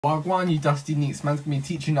Wagwan, you dusty nicks, man's gonna be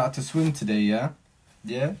teaching you how to swim today, yeah?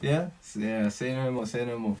 Yeah, say no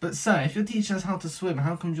more. But sir, if you're teaching us how to swim,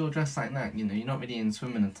 how come you're dressed like that? You know, you're not really in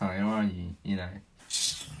swimming attire, are you? You know.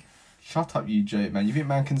 Shut up, you joke, man. You think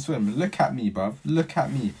man can swim? Look at me, bruv. Look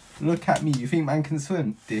at me. You think man can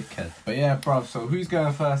swim? Dickhead. But yeah, bruv, so who's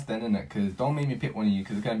going first then, innit? Because don't make me pick one of you,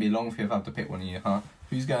 because it's going to be long for you if I have to pick one of you, huh?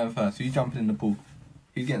 Who's going first? Who's jumping in the pool?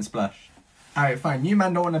 Who's getting splashed? Alright, fine. You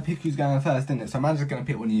man don't want to pick who's going first, innit? So man's just going to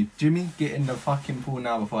pick one of you. Jimmy, get in the fucking pool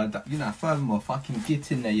now before I die. You know, furthermore, fucking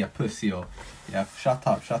get in there, you pussy, or... Yeah, shut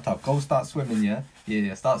up. Go start swimming, yeah?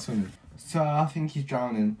 Yeah, start swimming. Sir, I think he's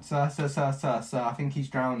drowning. Sir, I think he's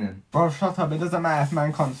drowning. Bro, shut up. It doesn't matter if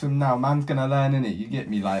man can't swim now. Man's gonna learn, innit? You get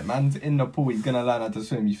me? Like, man's in the pool. He's gonna learn how to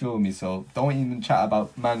swim. You feel me? So, don't even chat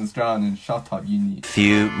about man's drowning. Shut up, you need.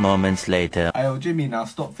 Few moments later. Ayo, Jimmy, now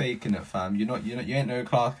stop faking it, fam. You ain't no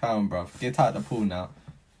class clown, bruv. Get out of the pool now.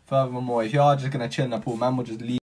 Furthermore, if you are just gonna chill in the pool, man will just leave.